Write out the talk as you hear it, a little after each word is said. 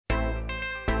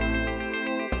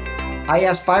I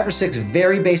ask 5 or 6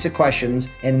 very basic questions,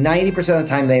 and 90% of the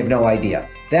time they have no idea.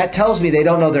 That tells me they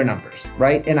don't know their numbers,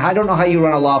 right? And I don't know how you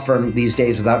run a law firm these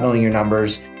days without knowing your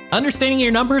numbers. Understanding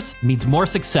your numbers means more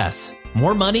success,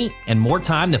 more money, and more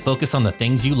time to focus on the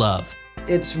things you love.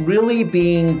 It's really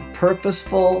being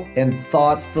purposeful and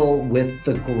thoughtful with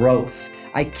the growth.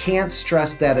 I can't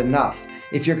stress that enough.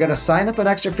 If you're going to sign up an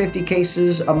extra 50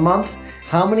 cases a month,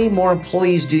 how many more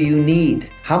employees do you need?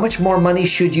 How much more money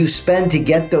should you spend to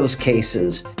get those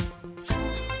cases?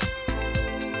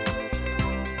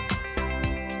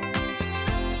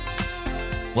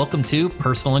 Welcome to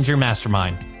Personal Injury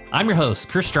Mastermind. I'm your host,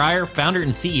 Chris Dreyer, founder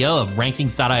and CEO of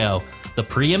Rankings.io, the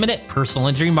preeminent personal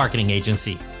injury marketing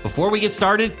agency. Before we get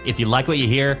started, if you like what you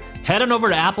hear, head on over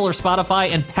to Apple or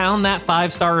Spotify and pound that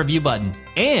 5-star review button.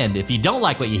 And if you don't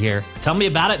like what you hear, tell me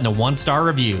about it in a 1-star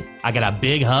review. I got a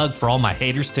big hug for all my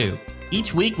haters too.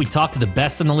 Each week, we talk to the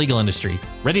best in the legal industry.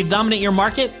 Ready to dominate your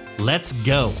market? Let's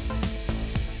go.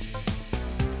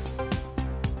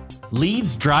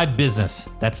 Leads drive business.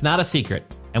 That's not a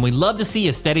secret. And we love to see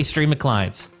a steady stream of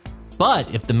clients.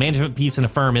 But if the management piece in a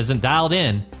firm isn't dialed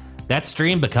in, that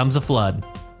stream becomes a flood,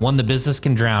 one the business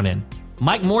can drown in.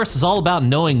 Mike Morse is all about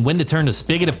knowing when to turn the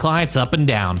spigot of clients up and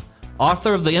down.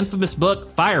 Author of the infamous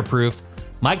book, Fireproof,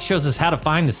 Mike shows us how to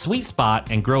find the sweet spot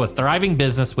and grow a thriving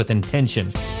business with intention.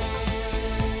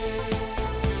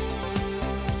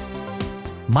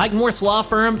 Mike Morse Law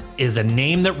Firm is a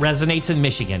name that resonates in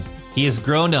Michigan. He has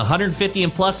grown to 150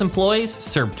 and plus employees,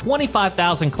 served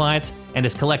 25,000 clients, and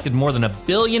has collected more than $1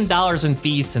 billion in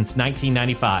fees since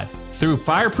 1995. Through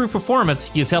Fireproof Performance,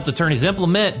 he has helped attorneys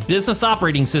implement business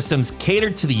operating systems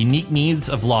catered to the unique needs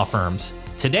of law firms.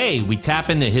 Today, we tap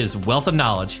into his wealth of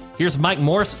knowledge. Here's Mike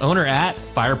Morse, owner at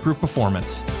Fireproof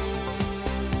Performance.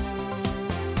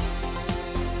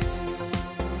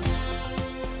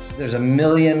 There's a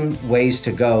million ways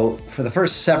to go. For the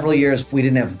first several years, we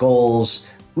didn't have goals.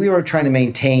 We were trying to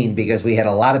maintain because we had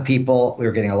a lot of people, we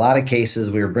were getting a lot of cases,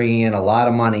 we were bringing in a lot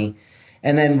of money.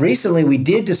 And then recently we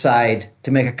did decide to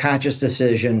make a conscious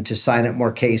decision to sign up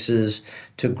more cases,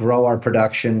 to grow our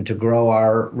production, to grow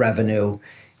our revenue.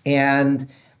 And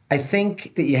I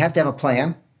think that you have to have a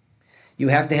plan. You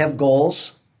have to have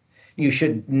goals. You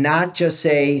should not just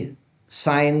say,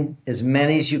 sign as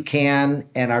many as you can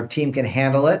and our team can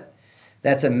handle it.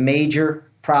 That's a major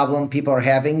problem people are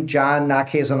having. John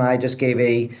Nakes and I just gave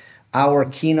an hour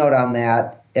keynote on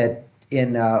that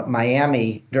in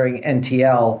Miami during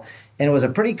NTL. And it was a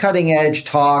pretty cutting edge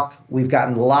talk. We've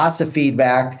gotten lots of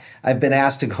feedback. I've been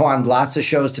asked to go on lots of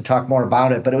shows to talk more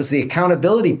about it, but it was the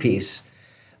accountability piece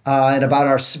and about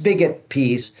our spigot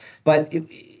piece. But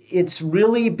it's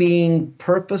really being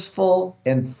purposeful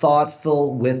and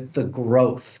thoughtful with the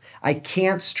growth. I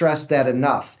can't stress that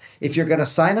enough. If you're going to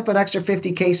sign up an extra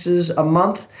 50 cases a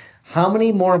month, how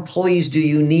many more employees do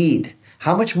you need?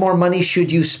 How much more money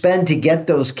should you spend to get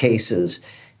those cases?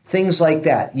 Things like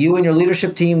that. You and your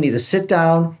leadership team need to sit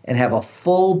down and have a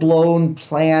full-blown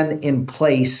plan in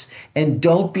place, and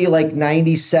don't be like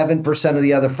 97% of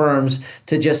the other firms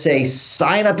to just say,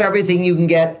 sign up everything you can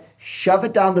get, shove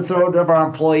it down the throat of our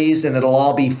employees, and it'll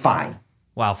all be fine.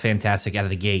 Wow, fantastic out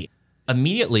of the gate.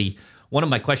 Immediately, one of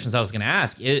my questions I was going to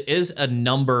ask is a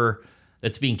number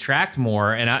that's being tracked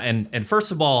more. And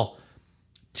first of all,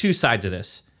 two sides of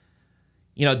this.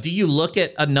 You know, do you look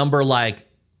at a number like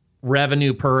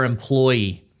revenue per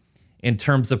employee in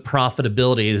terms of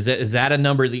profitability? Is that a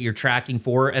number that you're tracking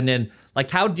for? And then,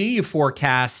 like, how do you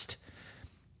forecast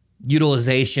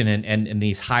utilization and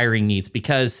these hiring needs?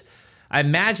 Because I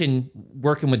imagine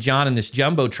working with John in this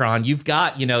Jumbotron, you've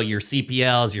got, you know, your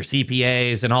CPLs, your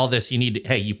CPAs, and all this. You need to,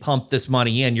 hey, you pump this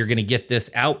money in, you're going to get this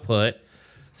output.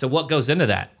 So what goes into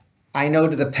that? I know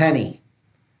to the penny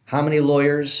how many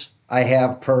lawyers I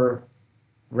have per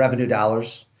revenue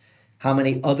dollars, how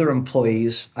many other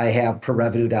employees I have per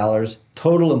revenue dollars,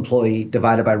 total employee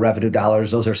divided by revenue dollars.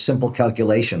 Those are simple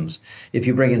calculations. If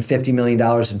you bring in $50 million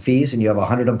in fees and you have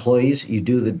 100 employees, you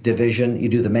do the division, you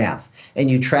do the math,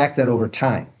 and you track that over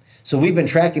time. So we've been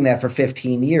tracking that for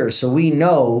 15 years. So we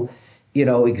know,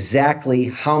 exactly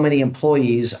how many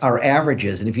employees our average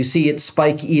is. And if you see it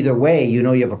spike either way, you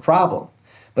know you have a problem.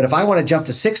 But if I want to jump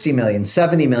to 60 million,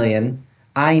 70 million,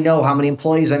 I know how many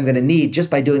employees I'm going to need just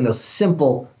by doing those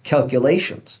simple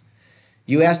calculations.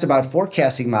 You asked about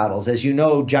forecasting models. As you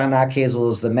know, John Nakes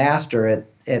is the master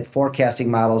at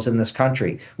forecasting models in this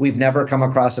country. We've never come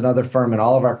across another firm in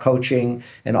all of our coaching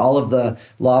and all of the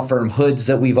law firm hoods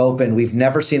that we've opened. We've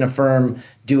never seen a firm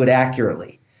do it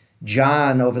accurately.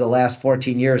 John, over the last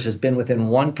 14 years, has been within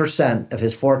 1% of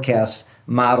his forecast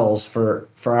models for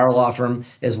our law firm,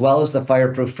 as well as the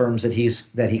Fireproof firms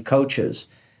that he coaches.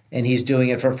 and he's doing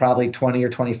it for probably 20 or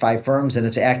 25 firms, and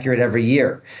it's accurate every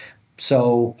year.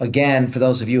 So again, for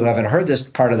those of you who haven't heard this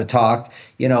part of the talk,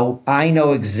 I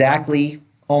know exactly,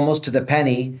 almost to the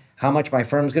penny, how much my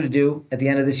firm's going to do at the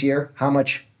end of this year, how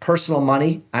much personal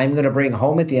money I'm going to bring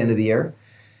home at the end of the year.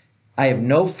 I have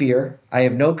no fear. I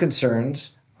have no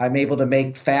concerns. I'm able to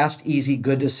make fast, easy,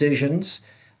 good decisions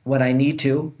when I need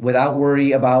to, without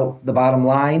worry about the bottom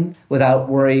line, without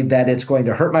worry that it's going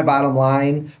to hurt my bottom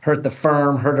line, hurt the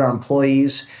firm, hurt our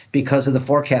employees because of the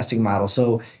forecasting model.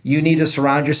 So you need to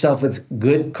surround yourself with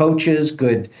good coaches,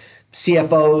 good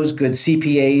CFOs, good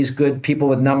CPAs, good people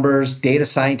with numbers, data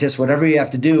scientists, whatever you have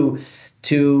to do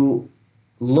to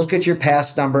look at your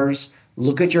past numbers,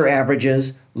 look at your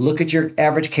averages, look at your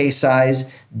average case size,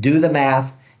 do the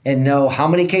math, and know how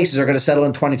many cases are going to settle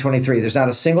in 2023. There's not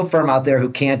a single firm out there who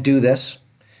can't do this.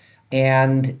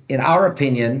 And in our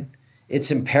opinion, it's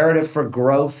imperative for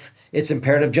growth. It's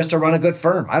imperative just to run a good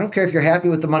firm. I don't care if you're happy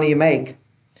with the money you make.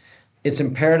 It's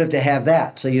imperative to have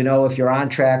that so you know if you're on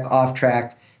track, off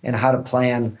track, and how to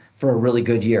plan for a really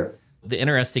good year. The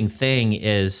interesting thing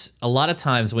is a lot of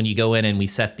times when you go in and we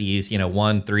set these,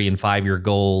 1, 3, and 5 year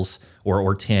goals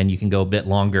or 10, you can go a bit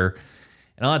longer.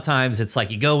 And a lot of times it's like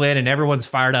you go in and everyone's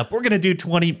fired up. We're going to do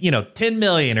 10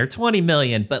 million or 20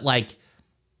 million, but like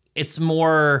it's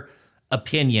more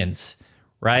opinions,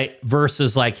 right?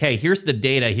 Versus like, hey, here's the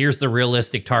data, here's the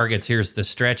realistic targets, here's the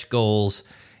stretch goals.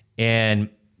 And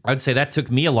I'd say that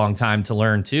took me a long time to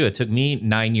learn too. It took me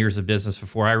 9 years of business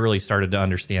before I really started to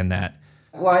understand that.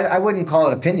 Well, I wouldn't call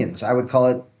it opinions. I would call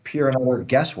it pure and utter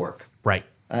guesswork. Right.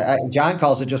 John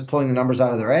calls it just pulling the numbers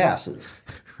out of their asses.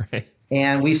 Right.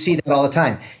 And we see that all the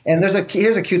time. And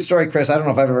here's a cute story, Chris. I don't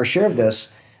know if I've ever shared this.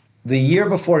 The year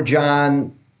before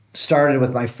John started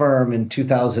with my firm in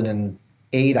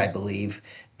 2008, I believe,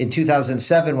 in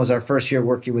 2007 was our first year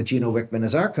working with Gino Wickman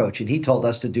as our coach. And he told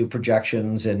us to do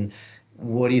projections and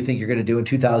what do you think you're going to do in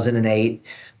 2008?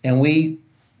 And we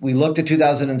looked at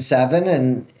 2007,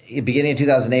 and beginning of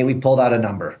 2008, we pulled out a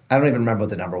number. I don't even remember what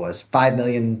the number was, 5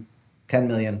 million, 10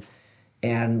 million.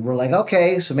 And we're like,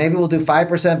 okay, so maybe we'll do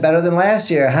 5% better than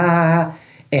last year. Ha, ha, ha.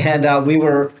 And we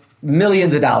were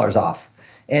millions of dollars off.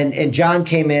 And John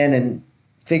came in and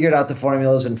figured out the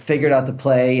formulas and figured out the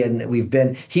play. And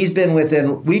he's been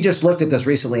within, we just looked at this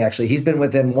recently, actually. He's been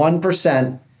within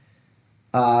 1%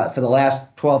 for the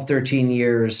last 12, 13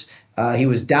 years. He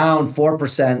was down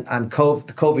 4% on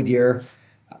the COVID year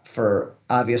for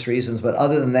obvious reasons. But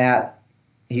other than that,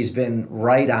 he's been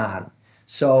right on.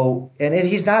 So, and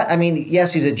he's not,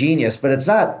 yes, he's a genius, but it's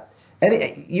not,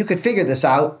 and you could figure this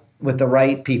out with the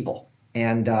right people.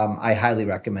 And I highly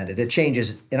recommend it. It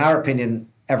changes, in our opinion,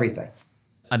 everything.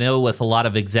 I know with a lot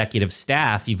of executive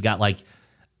staff, you've got like,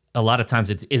 a lot of times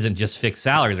it isn't just fixed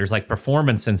salary. There's like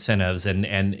performance incentives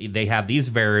and they have these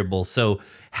variables. So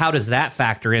how does that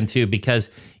factor into,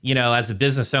 because, as a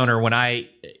business owner,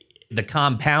 the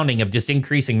compounding of just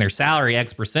increasing their salary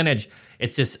X percentage,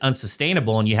 it's just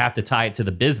unsustainable and you have to tie it to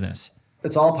the business.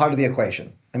 It's all part of the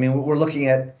equation. We're looking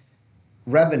at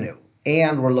revenue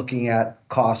and we're looking at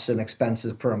costs and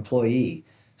expenses per employee.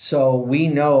 So we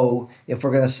know if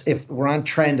we're on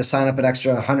trend to sign up an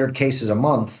extra 100 cases a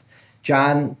month,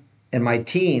 John and my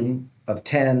team of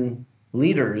 10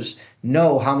 leaders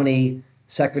know how many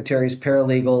secretaries,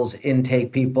 paralegals,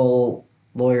 intake people,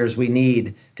 lawyers we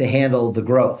need to handle the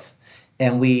growth.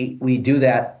 And we do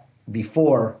that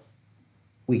before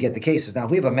we get the cases. Now,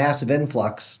 if we have a massive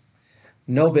influx,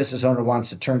 no business owner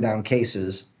wants to turn down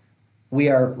cases. We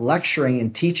are lecturing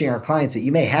and teaching our clients that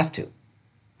you may have to.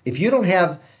 If you don't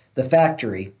have the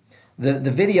factory, the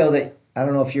video that, I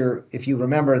don't know if you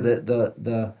remember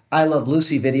the I Love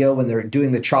Lucy video when they're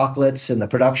doing the chocolates and the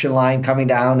production line coming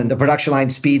down and the production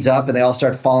line speeds up and they all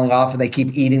start falling off and they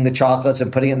keep eating the chocolates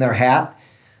and putting it in their hat.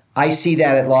 I see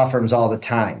that at law firms all the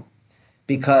time,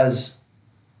 because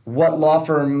what law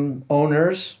firm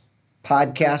owners,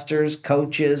 podcasters,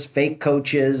 coaches, fake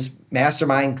coaches,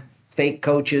 mastermind fake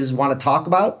coaches want to talk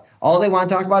about? All they want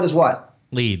to talk about is what?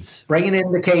 Leads. Bringing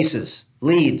in the cases,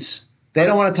 leads. They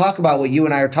don't want to talk about what you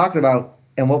and I are talking about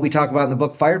and what we talk about in the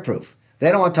book Fireproof. They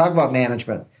don't want to talk about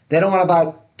management. They don't want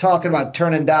to talking about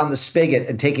turning down the spigot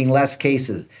and taking less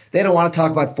cases. They don't want to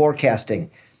talk about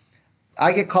forecasting.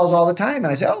 I get calls all the time and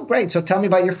I say, oh, great. So tell me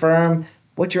about your firm.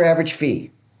 What's your average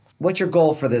fee? What's your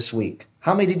goal for this week?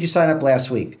 How many did you sign up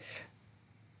last week?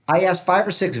 I ask 5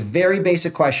 or 6 very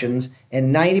basic questions,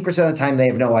 and 90% of the time they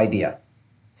have no idea.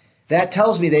 That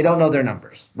tells me they don't know their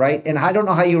numbers, right? And I don't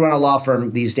know how you run a law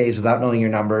firm these days without knowing your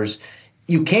numbers.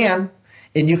 You can,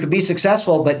 and you could be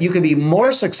successful, but you could be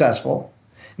more successful,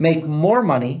 make more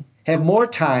money, have more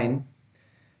time,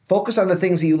 Focus on the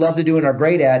things that you love to do and are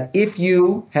great at. If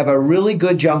you have a really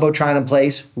good Jumbotron in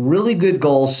place, really good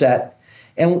goals set,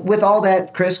 and with all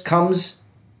that, Chris, comes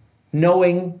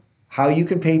knowing how you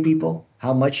can pay people,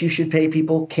 how much you should pay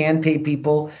people, can pay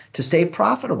people to stay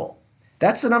profitable.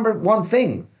 That's the number one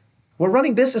thing. We're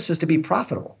running businesses to be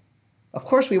profitable. Of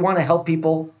course, we want to help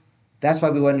people. That's why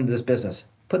we went into this business.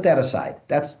 Put that aside.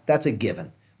 That's a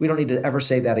given. We don't need to ever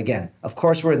say that again. Of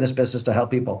course, we're in this business to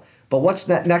help people. But what's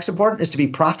next important is to be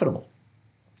profitable.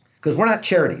 Because we're not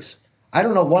charities. I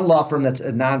don't know one law firm that's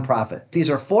a nonprofit. These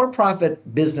are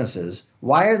for-profit businesses.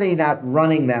 Why are they not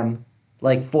running them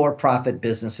like for-profit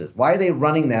businesses? Why are they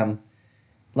running them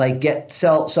like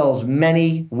sell as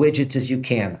many widgets as you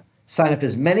can? Sign up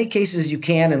as many cases as you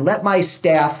can and let my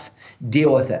staff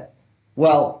deal with it.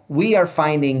 Well, we are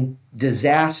finding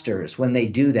disasters when they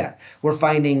do that. We're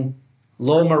finding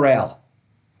low morale,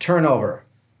 turnover,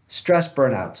 stress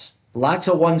burnouts, lots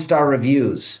of one-star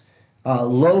reviews,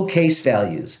 low case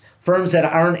values, firms that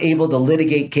aren't able to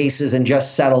litigate cases and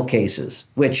just settle cases,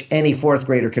 which any fourth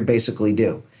grader could basically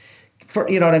do.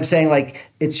 You know what I'm saying?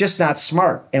 Like, it's just not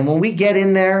smart. And when we get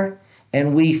in there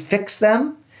and we fix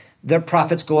them, their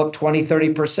profits go up 20,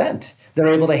 30%.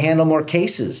 They're able to handle more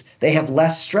cases. They have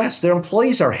less stress. Their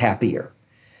employees are happier.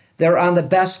 They're on the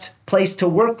best place to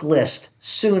work list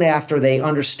soon after they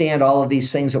understand all of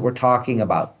these things that we're talking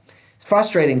about. It's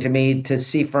frustrating to me to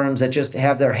see firms that just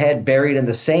have their head buried in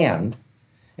the sand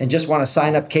and just want to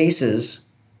sign up cases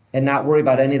and not worry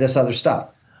about any of this other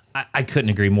stuff. I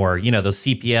couldn't agree more. You know, those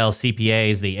CPL,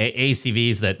 CPAs, the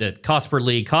ACVs, that cost per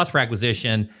lead, cost per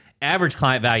acquisition, average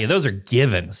client value, those are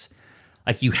givens.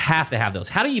 Like, you have to have those.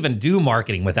 How do you even do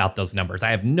marketing without those numbers? I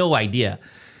have no idea.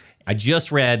 I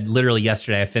just read, literally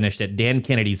yesterday, I finished it, Dan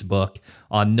Kennedy's book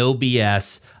on No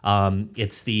BS.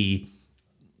 It's the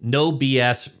No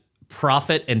BS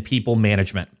Profit and People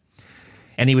Management.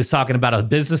 And he was talking about a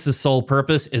business's sole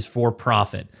purpose is for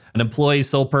profit. An employee's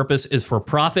sole purpose is for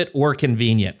profit or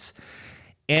convenience.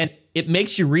 And it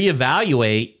makes you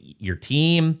reevaluate your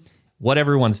team, what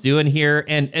everyone's doing here.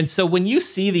 And so when you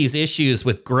see these issues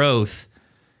with growth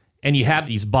and you have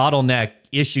these bottleneck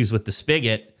issues with the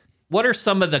spigot, what are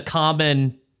some of the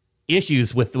common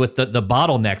issues with the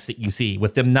bottlenecks that you see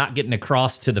with them not getting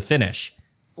across to the finish?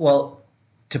 Well,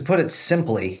 to put it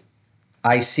simply,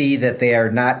 I see that they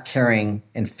are not caring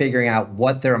and figuring out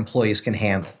what their employees can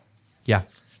handle. Yeah.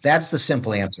 That's the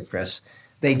simple answer, Chris.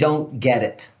 They don't get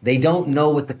it. They don't know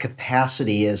what the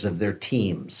capacity is of their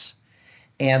teams.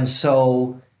 And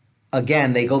so,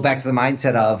 again, they go back to the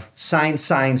mindset of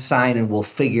sign, and we'll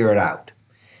figure it out.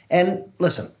 And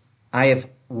listen, I have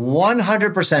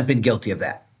 100% been guilty of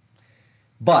that.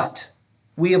 But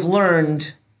we have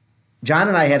learned, John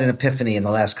and I had an epiphany in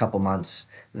the last couple months,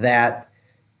 that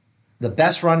the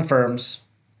best run firms,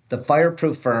 the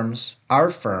Fireproof firms, our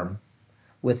firm,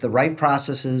 with the right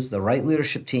processes, the right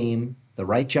leadership team, the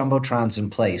right Jumbotrons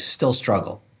in place, still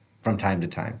struggle from time to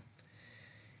time.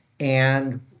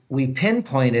 And we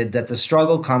pinpointed that the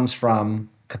struggle comes from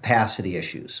capacity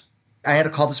issues. I had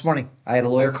a call this morning. I had a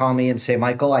lawyer call me and say,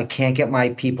 Michael, I can't get my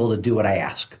people to do what I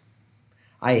ask.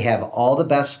 I have all the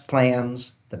best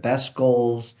plans, the best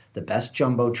goals, the best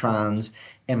Jumbotrons,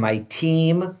 and my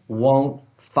team won't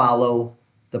follow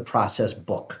the process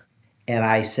book. And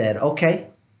I said, okay,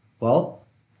 well,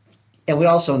 and we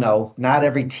also know not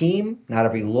every team, not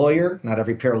every lawyer, not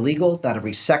every paralegal, not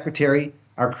every secretary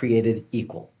are created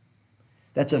equal.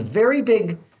 That's a very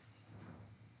big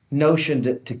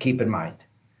notion to keep in mind.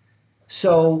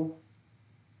 So,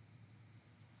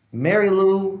 Mary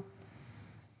Lou,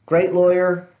 great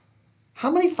lawyer, how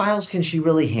many files can she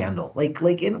really handle? Like,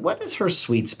 what is her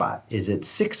sweet spot? Is it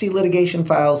 60 litigation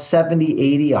files, 70,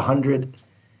 80, 100?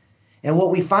 And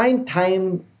what we find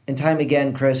time and time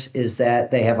again, Chris, is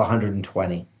that they have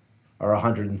 120 or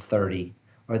 130,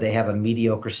 or they have a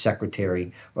mediocre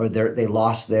secretary, or they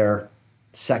lost their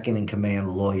second in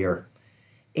command lawyer.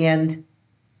 And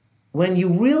when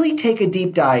you really take a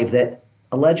deep dive that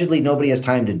allegedly nobody has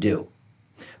time to do,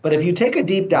 but if you take a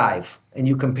deep dive and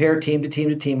you compare team to team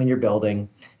to team in your building,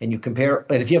 and you compare,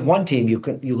 and if you have one team,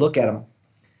 you look at them,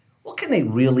 what can they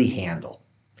really handle?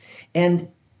 And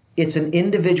it's an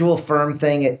individual firm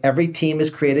thing. Every team is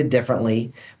created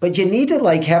differently, but you need to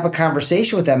have a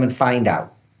conversation with them and find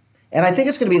out. And I think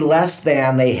it's going to be less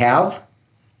than they have,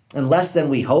 and less than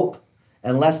we hope,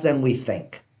 and less than we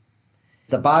think.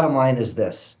 The bottom line is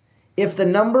this: if the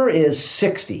number is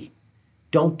 60,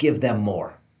 don't give them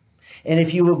more. And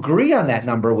if you agree on that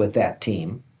number with that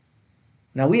team,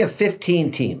 now we have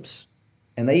 15 teams,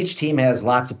 and each team has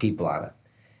lots of people on it.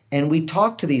 And we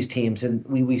talk to these teams, and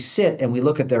we sit and we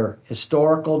look at their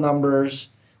historical numbers,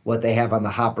 what they have on the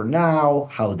hopper now,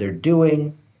 how they're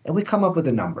doing, and we come up with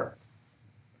a number.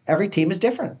 Every team is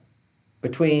different,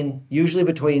 usually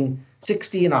between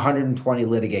 60 and 120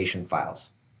 litigation files.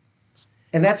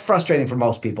 And that's frustrating for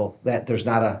most people that there's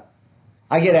not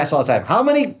I get asked all the time, how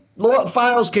many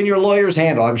files can your lawyers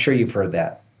handle? I'm sure you've heard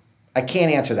that. I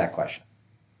can't answer that question.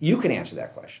 You can answer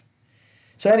that question.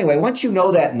 So anyway, once you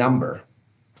know that number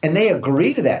and they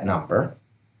agree to that number,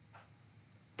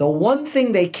 the one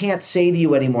thing they can't say to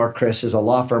you anymore, Chris, as a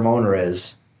law firm owner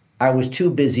is, I was too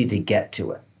busy to get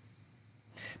to it.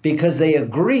 Because they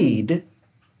agreed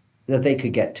that they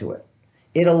could get to it.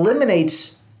 It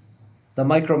eliminates the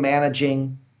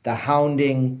micromanaging, the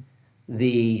hounding,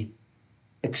 the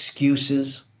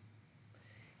excuses.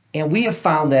 And we have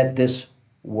found that this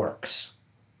works.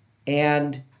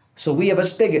 And so we have a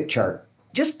spigot chart.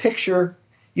 Just picture,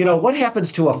 what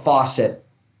happens to a faucet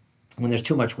when there's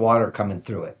too much water coming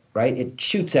through it, right? It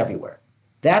shoots everywhere.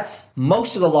 That's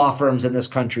most of the law firms in this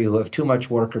country who have too much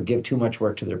work or give too much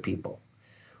work to their people.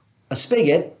 A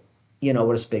spigot, you know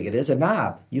what a spigot is, a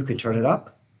knob. You could turn it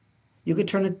up. You could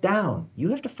turn it down. You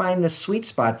have to find the sweet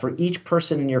spot for each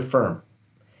person in your firm.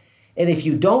 And if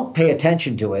you don't pay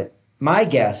attention to it, my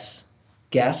guess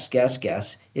is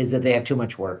that they have too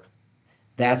much work.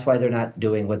 That's why they're not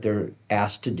doing what they're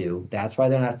asked to do. That's why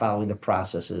they're not following the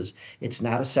processes. It's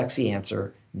not a sexy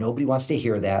answer. Nobody wants to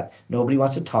hear that. Nobody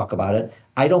wants to talk about it.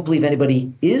 I don't believe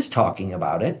anybody is talking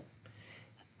about it,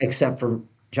 except for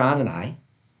John and I,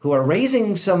 who are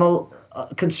raising some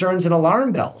concerns and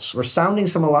alarm bells. We're sounding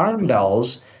some alarm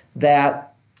bells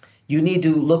that you need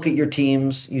to look at your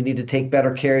teams. You need to take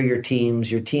better care of your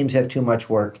teams. Your teams have too much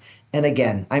work. And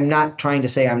again, I'm not trying to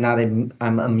say I'm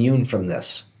immune from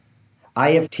this.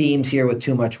 I have teams here with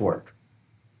too much work.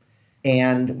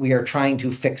 And we are trying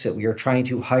to fix it. We are trying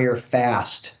to hire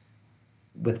fast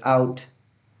without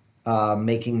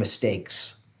making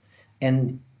mistakes.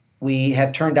 And we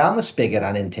have turned down the spigot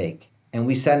on intake. And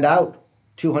we send out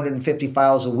 250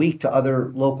 files a week to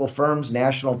other local firms,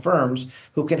 national firms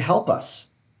who can help us.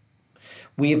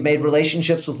 We have made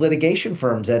relationships with litigation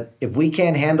firms that if we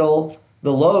can't handle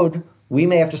the load, we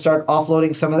may have to start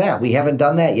offloading some of that. We haven't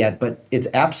done that yet, but it's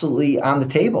absolutely on the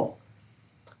table.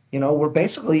 We're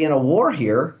basically in a war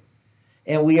here,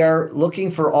 and we are looking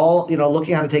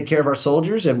looking how to take care of our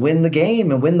soldiers and win the game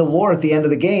and win the war at the end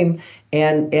of the game.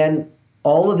 And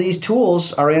all of these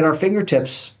tools are at our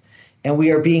fingertips, and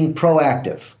we are being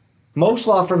proactive. Most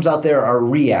law firms out there are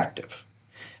reactive.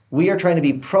 We are trying to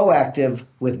be proactive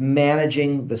with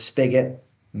managing the spigot,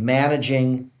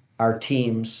 managing our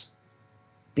teams,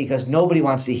 because nobody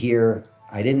wants to hear,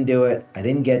 I didn't do it, I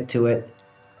didn't get to it.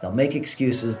 They'll make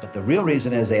excuses, but the real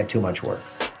reason is they have too much work.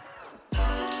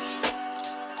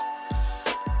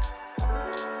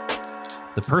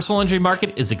 The personal injury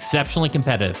market is exceptionally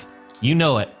competitive. You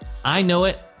know it. I know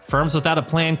it. Firms without a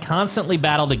plan constantly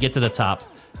battle to get to the top.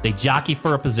 They jockey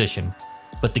for a position.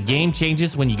 But the game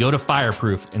changes when you go to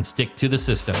Fireproof and stick to the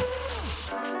system.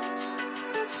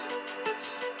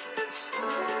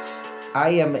 I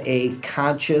am a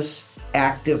conscious,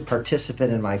 active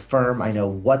participant in my firm. I know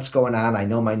what's going on. I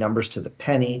know my numbers to the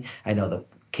penny. I know the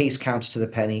case counts to the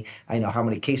penny. I know how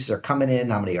many cases are coming in,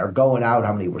 how many are going out,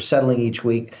 how many we're settling each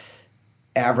week,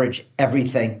 average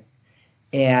everything.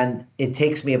 And it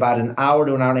takes me about an hour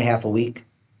to an hour and a half a week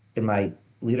in my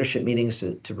leadership meetings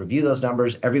to review those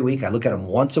numbers every week. I look at them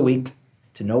once a week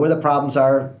to know where the problems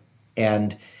are.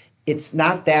 And it's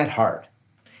not that hard.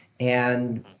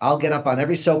 And I'll get up on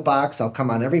every soapbox, I'll come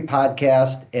on every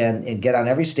podcast and get on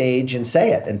every stage and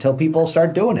say it until people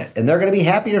start doing it. And they're going to be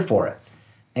happier for it.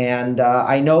 And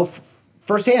I know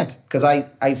firsthand, because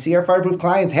I see our Fireproof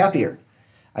clients happier.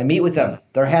 I meet with them,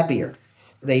 they're happier.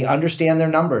 They understand their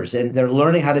numbers and they're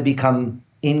learning how to become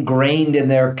ingrained in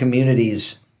their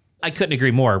communities. I couldn't agree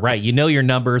more, right? You know your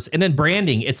numbers. And then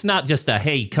branding, it's not just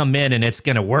hey, come in and it's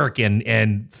going to work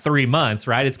in 3 months,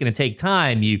 right? It's going to take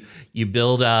time. You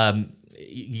build,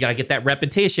 you got to get that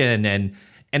repetition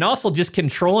and also just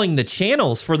controlling the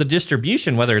channels for the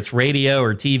distribution, whether it's radio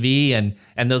or TV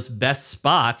and those best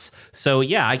spots. So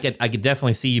yeah, I could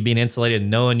definitely see you being insulated and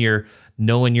knowing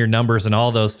your numbers and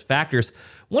all those factors.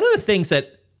 One of the things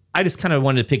that I just kind of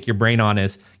wanted to pick your brain on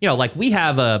is, like we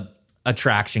have a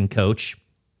traction coach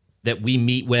that we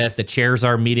meet with, that chairs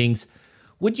our meetings.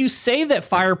 Would you say that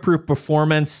Fireproof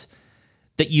Performance,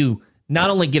 that you not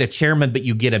only get a chairman, but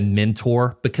you get a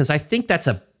mentor? Because I think that's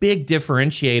a big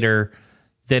differentiator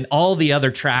than all the other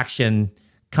traction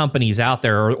companies out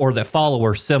there or that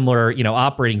follow similar,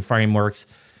 operating frameworks,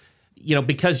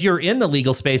 because you're in the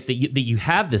legal space that you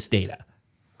have this data.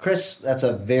 Chris, that's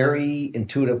a very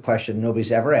intuitive question.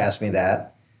 Nobody's ever asked me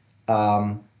that.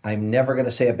 I'm never going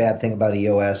to say a bad thing about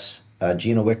EOS.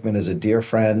 Gino Wickman is a dear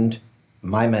friend,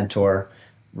 my mentor,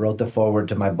 wrote the foreword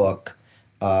to my book.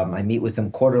 I meet with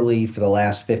him quarterly for the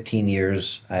last 15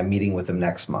 years. I'm meeting with him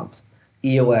next month.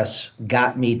 EOS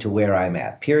got me to where I'm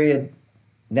at, period.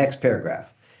 Next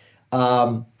paragraph.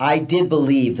 I did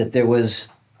believe that there was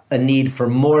a need for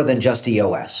more than just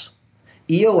EOS.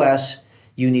 EOS,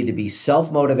 you need to be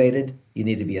self-motivated, you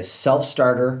need to be a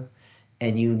self-starter,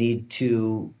 and you need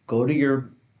to go to your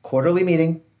quarterly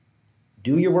meeting,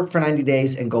 do your work for 90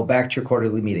 days, and go back to your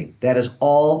quarterly meeting. That is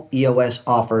all EOS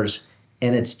offers,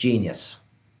 and it's genius,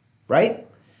 right?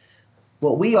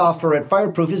 What we offer at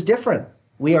Fireproof is different.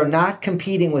 We are not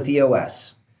competing with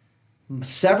EOS.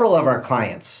 Several of our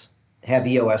clients have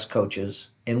EOS coaches,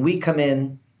 and we come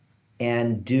in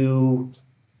and do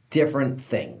different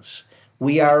things.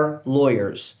 We are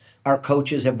lawyers. Our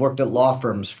coaches have worked at law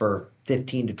firms for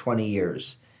 15 to 20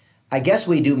 years. I guess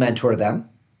we do mentor them.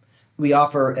 We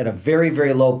offer at a very,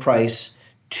 very low price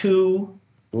 2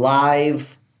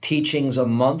 live teachings a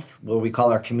month, what we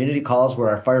call our community calls, where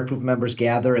our Fireproof members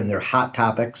gather and they're hot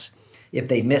topics. If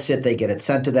they miss it, they get it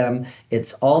sent to them.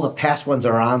 It's all the past ones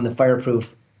are on the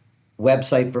Fireproof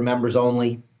website for members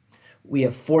only. We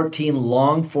have 14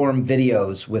 long-form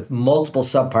videos with multiple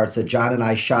subparts that John and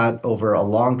I shot over a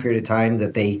long period of time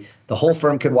that the whole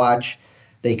firm could watch.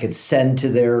 They could send to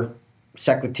their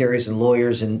secretaries and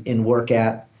lawyers and work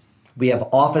at. We have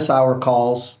office hour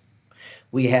calls.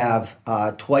 We have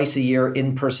twice a year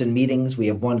in-person meetings. We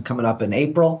have one coming up in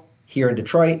April here in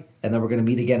Detroit, and then we're going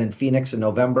to meet again in Phoenix in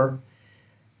November.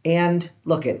 And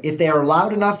look, if they are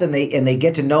loud enough and they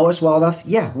get to know us well enough,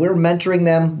 yeah, we're mentoring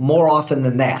them more often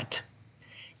than that.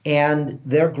 And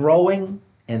they're growing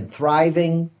and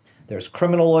thriving. There's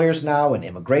criminal lawyers now and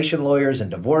immigration lawyers and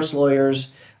divorce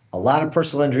lawyers, a lot of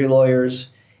personal injury lawyers.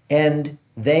 And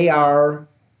they are,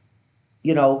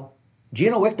 Gino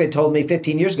Wickman told me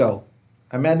 15 years ago,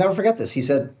 I mean, I'll never forget this. He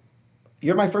said,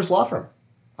 "You're my first law firm.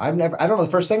 I don't know the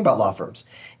first thing about law firms."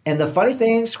 And the funny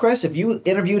thing is, Chris, if you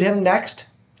interviewed him next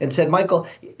and said, "Michael,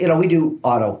 we do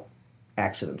auto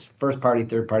accidents, first party,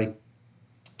 third party.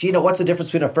 Gino, what's the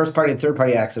difference between a first party and third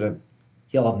party accident?"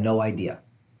 He'll have no idea.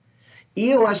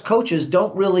 EOS coaches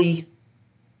don't really,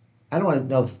 I don't want to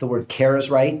know if the word care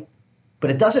is right, but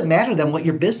it doesn't matter to them what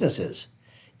your business is.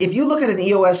 If you look at an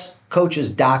EOS coach's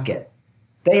docket,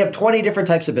 they have 20 different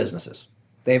types of businesses.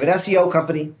 They have an SEO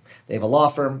company, they have a law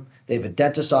firm, they have a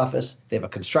dentist's office, they have a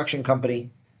construction company,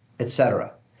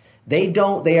 etc. They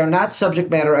are not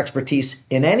subject matter expertise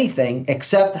in anything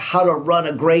except how to run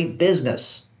a great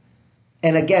business.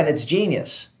 And again, it's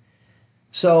genius.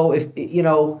 So if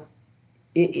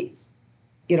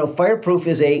Fireproof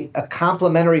is a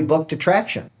complementary book to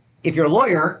Traction. If you're a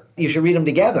lawyer, you should read them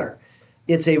together.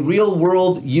 It's a real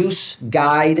world use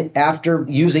guide after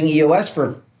using EOS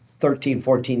for 13,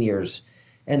 14 years.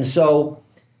 And so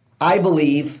I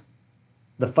believe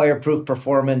the Fireproof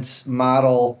performance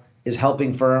model is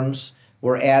helping firms.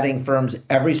 We're adding firms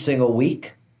every single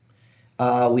week.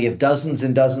 We have dozens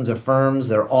and dozens of firms.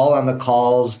 They're all on the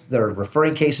calls. They're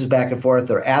referring cases back and forth.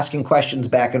 They're asking questions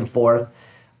back and forth.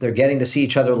 They're getting to see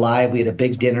each other live. We had a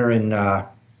big dinner in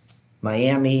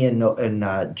Miami in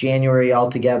January all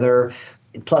together.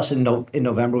 Plus in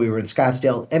November, we were in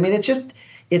Scottsdale. I mean,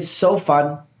 it's so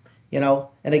fun,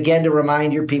 And again, to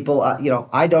remind your people,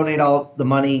 I donate all the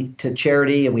money to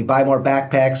charity and we buy more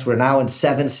backpacks. We're now in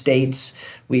 7 states.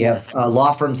 We have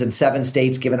law firms in 7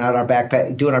 states doing our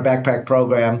backpack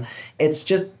program.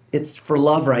 It's for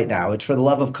love right now. It's for the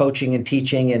love of coaching and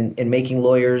teaching and making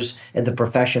lawyers and the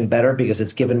profession better because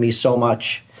it's given me so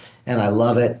much and I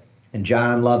love it. And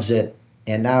John loves it.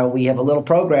 And now we have a little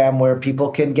program where people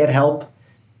can get help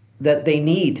that they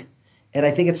need. And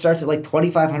I think it starts at like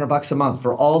 $2,500 a month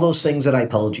for all those things that I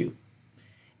told you.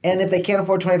 And if they can't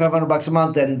afford $2,500 a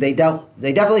month, then they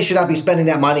definitely should not be spending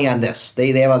that money on this. They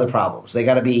have other problems. They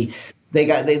got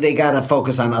to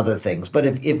focus on other things. But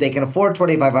if they can afford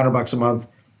 $2,500 a month,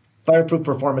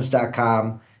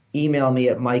 fireproofperformance.com. Email me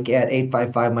at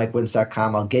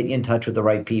mike@855mikewins.com. I'll get you in touch with the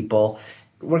right people.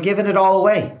 We're giving it all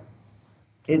away.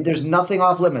 There's nothing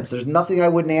off limits. There's nothing I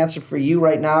wouldn't answer for you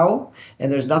right now,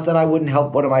 and there's nothing I wouldn't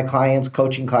help one of my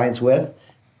coaching clients with.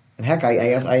 And heck, I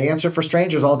answer for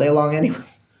strangers all day long anyway.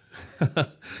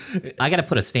 I got to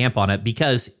put a stamp on it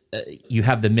because you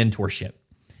have the mentorship.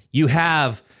 You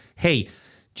have, hey,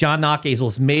 John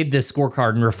Knockazel's made this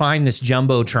scorecard and refined this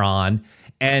Jumbotron.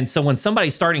 And so when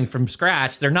somebody's starting from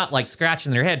scratch, they're not like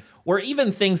scratching their head. Or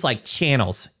even things like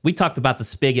channels. We talked about the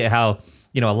spigot, how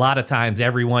a lot of times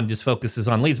everyone just focuses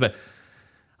on leads, but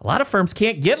a lot of firms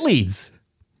can't get leads,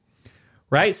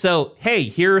 right? So, hey,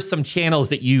 here are some channels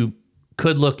that you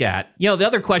could look at? The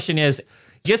other question is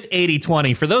just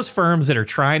 80-20 for those firms that are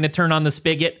trying to turn on the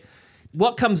spigot.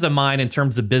 What comes to mind in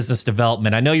terms of business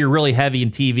development? I know you're really heavy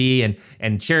in TV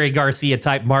and Cherry Garcia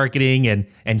type marketing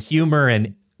and humor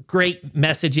and great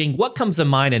messaging. What comes to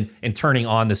mind in turning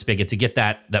on the spigot to get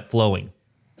that flowing?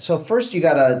 So first you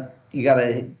gotta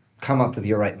come up with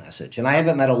your right message. And I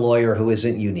haven't met a lawyer who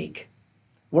isn't unique.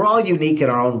 We're all unique in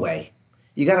our own way.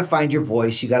 You gotta find your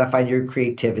voice. You gotta find your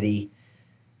creativity.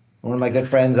 One of my good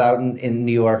friends out in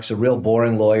New York is a real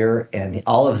boring lawyer, and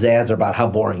all of his ads are about how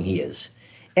boring he is.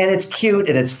 And it's cute,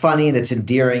 and it's funny, and it's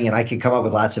endearing, and I can come up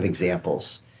with lots of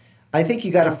examples. I think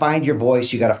you got to find your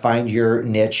voice, you got to find your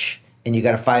niche, and you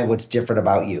got to find what's different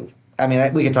about you. I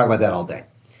mean, we can talk about that all day.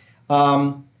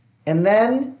 And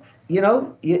then,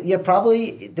 you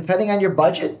probably, depending on your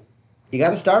budget, you got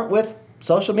to start with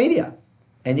social media,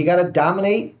 and you got to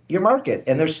dominate your market.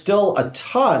 And there's still a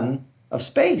ton of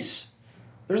space.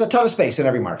 There's a ton of space in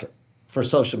every market for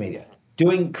social media,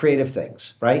 doing creative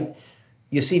things, right?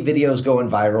 You see videos going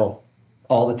viral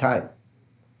all the time.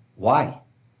 Why?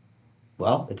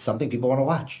 Well, it's something people want to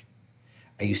watch.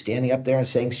 Are you standing up there and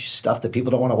saying stuff that people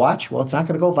don't want to watch? Well, it's not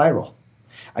going to go viral.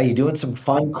 Are you doing some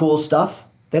fun, cool stuff?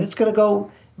 Then it's going to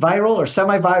go viral or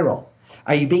semi-viral.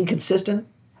 Are you being consistent?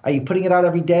 Are you putting it out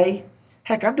every day?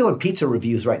 Heck, I'm doing pizza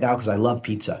reviews right now because I love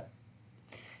pizza.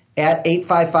 At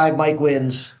 855 Mike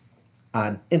Wins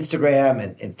on Instagram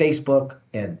and Facebook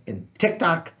and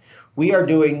TikTok, we are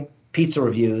doing pizza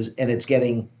reviews, and it's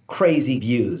getting crazy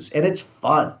views, and it's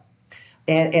fun.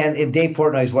 And Dave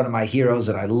Portnoy is one of my heroes,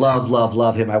 and I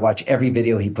love him. I watch every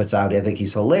video he puts out. I think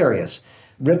he's hilarious.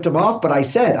 Ripped him off, but I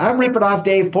said, I'm ripping off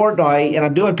Dave Portnoy, and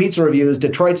I'm doing pizza reviews,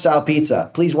 Detroit-style pizza.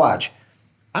 Please watch.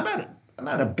 I'm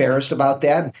not embarrassed about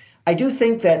that. I do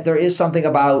think that there is something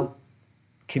about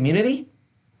community.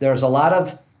 There's a lot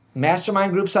of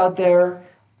mastermind groups out there.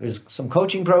 There's some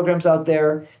coaching programs out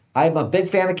there. I'm a big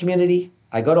fan of community.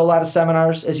 I go to a lot of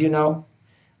seminars, as you know.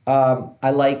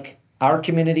 I like our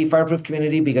community, Fireproof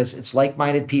community, because it's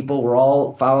like-minded people. We're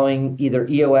all following either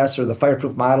EOS or the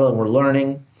Fireproof model, and we're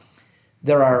learning.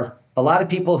 There are a lot of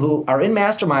people who are in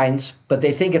masterminds, but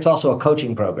they think it's also a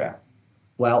coaching program.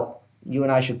 Well, you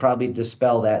and I should probably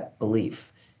dispel that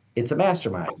belief. It's a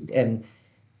mastermind. And,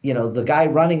 the guy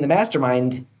running the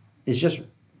mastermind is just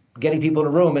getting people in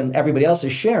a room and everybody else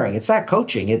is sharing. It's not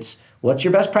coaching. It's what's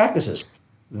your best practices?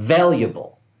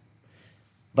 Valuable.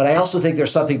 But I also think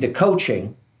there's something to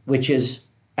coaching, which is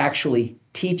actually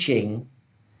teaching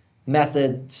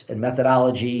methods and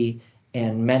methodology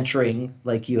and mentoring,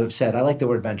 like you have said. I like the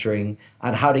word mentoring,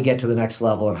 on how to get to the next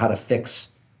level and how to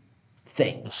fix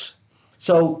things.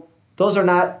 So those are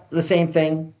not the same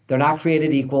thing. They're not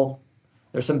created equal.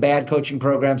 There's some bad coaching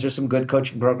programs. There's some good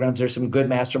coaching programs. There's some good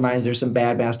masterminds. There's some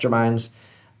bad masterminds.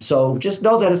 So just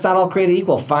know that it's not all created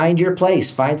equal. Find your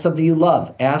place. Find something you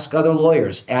love. Ask other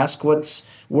lawyers. Ask what's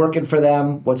working for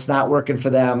them, what's not working for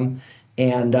them.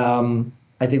 And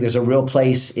I think there's a real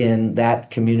place in that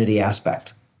community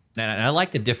aspect. And I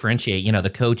like to differentiate, the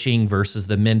coaching versus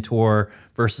the mentor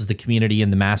versus the community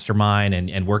and the mastermind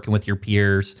and working with your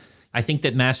peers. I think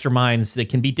that masterminds, they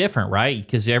can be different, right?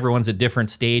 Because everyone's at different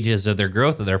stages of their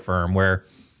growth of their firm, where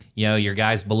your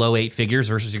guys below 8 figures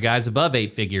versus your guys above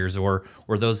 8 figures, or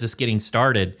those just getting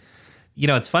started.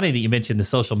 It's funny that you mentioned the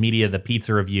social media, the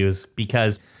pizza reviews,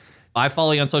 because I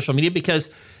follow you on social media because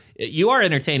you are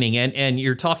entertaining and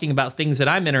you're talking about things that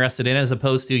I'm interested in, as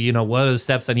opposed to, what are the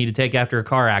steps I need to take after a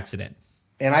car accident.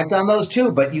 And I've done those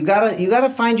too, but you gotta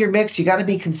find your mix. You gotta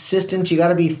be consistent. You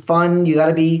gotta be fun. You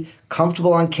gotta be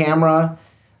comfortable on camera.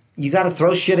 You gotta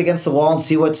throw shit against the wall and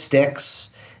see what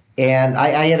sticks. And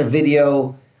I had a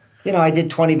video. I did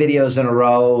 20 videos in a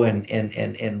row,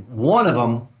 and one of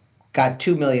them got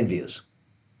 2 million views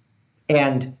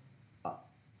and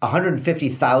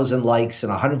 150,000 likes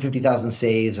and 150,000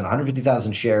 saves and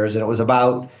 150,000 shares. And it was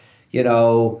about,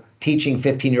 teaching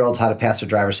 15-year-olds how to pass their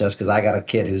driver's test, because I got a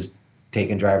kid who's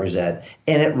taking driver's ed.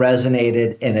 And it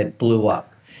resonated and it blew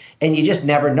up. And you just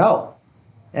never know.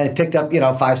 And it picked up,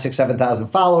 5, 6, 7,000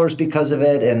 followers because of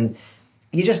it. And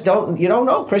you just don't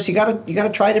know, Chris. You gotta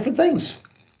try different things.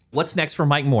 What's next for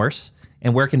Mike Morse,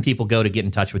 and where can people go to get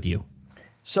in touch with you?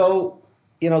 So,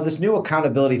 this new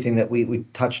accountability thing that we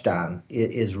touched on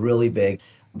is really big.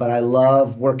 But I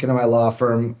love working in my law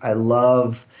firm. I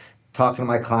love talking to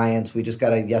my clients.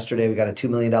 Yesterday we got a $2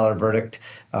 million verdict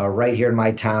right here in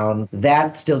my town.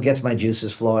 That still gets my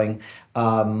juices flowing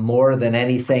more than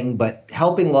anything. But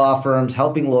helping law firms,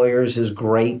 helping lawyers is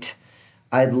great.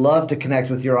 I'd love to connect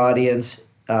with your audience.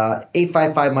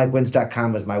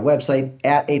 855mikewins.com is my website.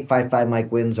 At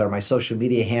 855mikewins are my social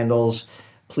media handles.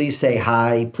 please say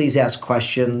hi. Please ask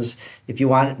questions. If you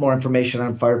want more information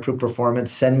on Fireproof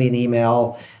Performance, send me an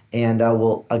email, and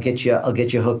I'll get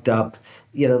you hooked up.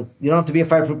 You don't have to be a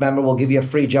Fireproof member. We'll give you a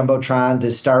free Jumbotron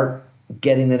to start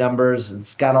getting the numbers.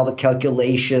 It's got all the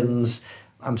calculations.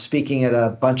 I'm speaking at a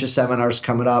bunch of seminars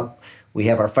coming up. We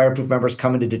have our Fireproof members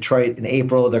coming to Detroit in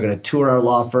April. They're going to tour our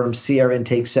law firm, see our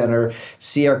intake center,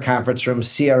 see our conference room,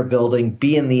 see our building,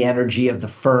 be in the energy of the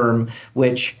firm,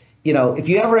 which, if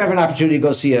you ever have an opportunity to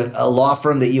go see a law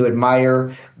firm that you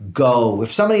admire, go.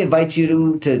 If somebody invites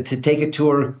you to take a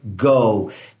tour,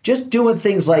 go. Just doing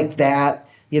things like that,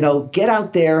 get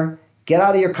out there, get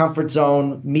out of your comfort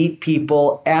zone, meet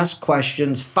people, ask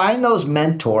questions, find those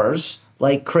mentors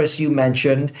like Chris, you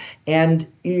mentioned, and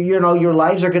your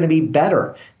lives are going to be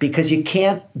better because you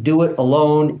can't do it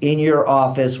alone in your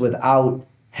office without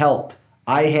help.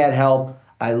 I had help.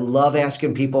 I love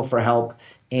asking people for help,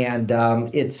 and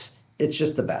it's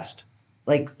just the best.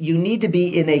 Like, you need to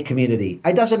be in a community.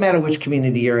 It doesn't matter which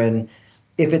community you're in.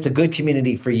 If it's a good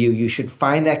community for you, you should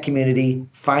find that community,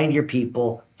 find your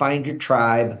people, find your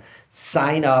tribe,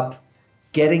 sign up,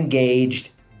 get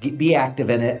engaged, be active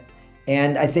in it.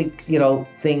 And I think,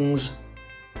 things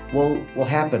will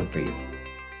happen for you.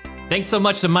 Thanks so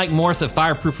much to Mike Morse at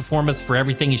Fireproof Performance for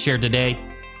everything he shared today.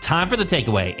 Time for the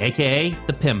takeaway, aka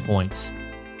the pinpoints.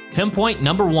 Pinpoint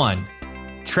number 1.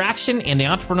 Traction and the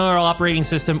Entrepreneurial Operating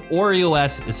System, or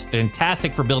EOS, is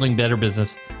fantastic for building better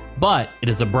business, but it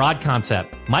is a broad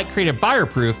concept. Mike created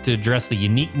Fireproof to address the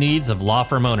unique needs of law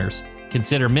firm owners.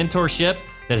 Consider mentorship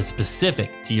that is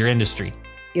specific to your industry.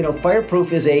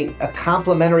 Fireproof is a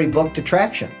complementary book to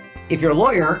Traction. If you're a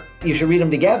lawyer, you should read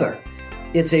them together.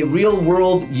 It's a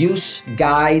real-world use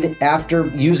guide after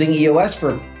using EOS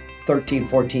for 13,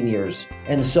 14 years.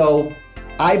 And so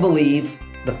I believe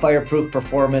the Fireproof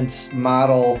Performance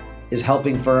model is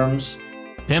helping firms.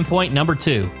 Pinpoint number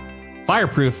 2.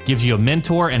 Fireproof gives you a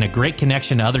mentor and a great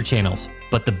connection to other channels,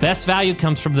 but the best value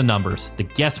comes from the numbers. The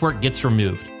guesswork gets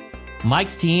removed.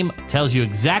 Mike's team tells you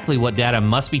exactly what data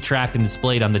must be tracked and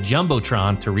displayed on the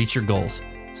Jumbotron to reach your goals.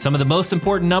 Some of the most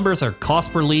important numbers are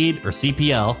cost per lead, or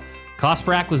CPL, cost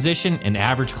per acquisition, and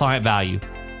average client value.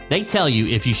 They tell you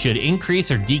if you should increase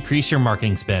or decrease your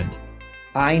marketing spend.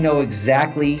 I know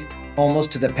exactly, almost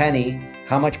to the penny,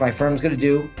 how much my firm's going to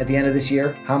do at the end of this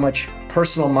year, how much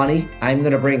personal money I'm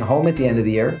going to bring home at the end of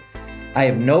the year. I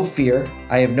have no fear.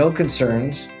 I have no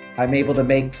concerns. I'm able to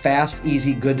make fast,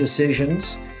 easy, good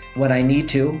decisions when I need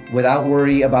to, without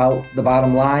worry about the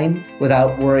bottom line,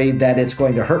 without worry that it's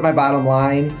going to hurt my bottom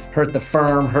line, hurt the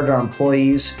firm, hurt our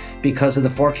employees because of the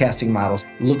forecasting models.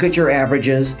 Look at your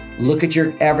averages, look at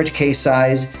your average case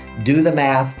size, do the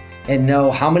math, and know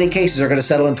how many cases are going to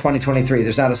settle in 2023.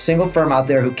 There's not a single firm out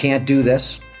there who can't do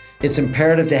this. It's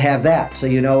imperative to have that so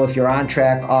you know if you're on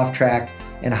track, off track,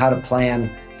 and how to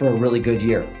plan for a really good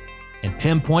year. And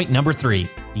pinpoint number 3,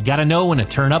 you got to know when to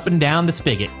turn up and down the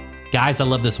spigot. Guys, I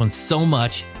love this one so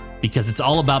much because it's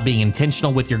all about being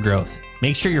intentional with your growth.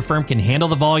 Make sure your firm can handle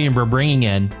the volume we're bringing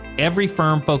in. Every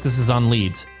firm focuses on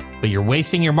leads, but you're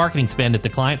wasting your marketing spend if the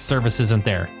client service isn't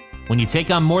there. When you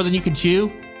take on more than you can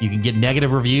chew, you can get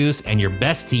negative reviews and your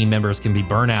best team members can be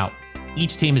burnt out.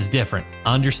 Each team is different.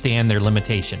 Understand their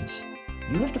limitations.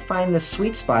 You have to find the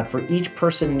sweet spot for each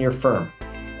person in your firm.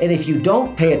 And if you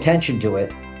don't pay attention to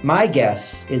it, my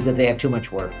guess is that they have too much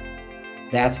work.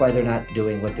 That's why they're not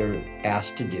doing what they're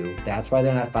asked to do. That's why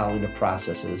they're not following the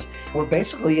processes. We're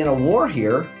basically in a war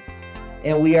here,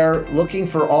 and we are looking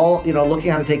for looking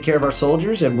how to take care of our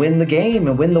soldiers and win the game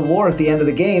and win the war at the end of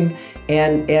the game.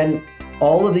 And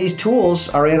all of these tools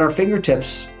are at our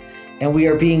fingertips, and we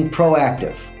are being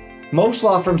proactive. Most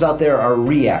law firms out there are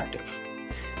reactive.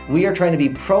 We are trying to be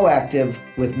proactive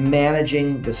with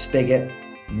managing the spigot,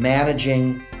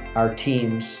 managing our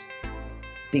teams,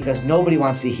 because nobody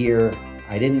wants to hear,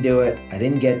 I didn't do it, I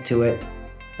didn't get to it.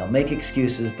 They'll make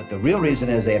excuses, but the real reason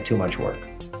is they have too much work.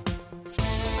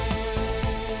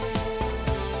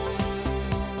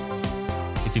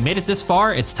 If you made it this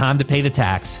far, it's time to pay the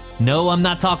tax. No, I'm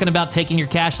not talking about taking your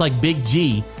cash like Big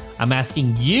G. I'm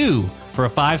asking you for a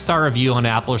 5-star review on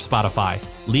Apple or Spotify.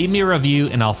 Leave me a review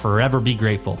and I'll forever be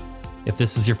grateful. If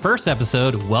this is your first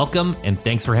episode, welcome and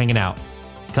thanks for hanging out.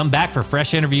 Come back for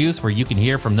fresh interviews where you can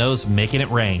hear from those making it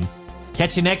rain.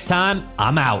 Catch you next time.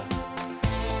 I'm out.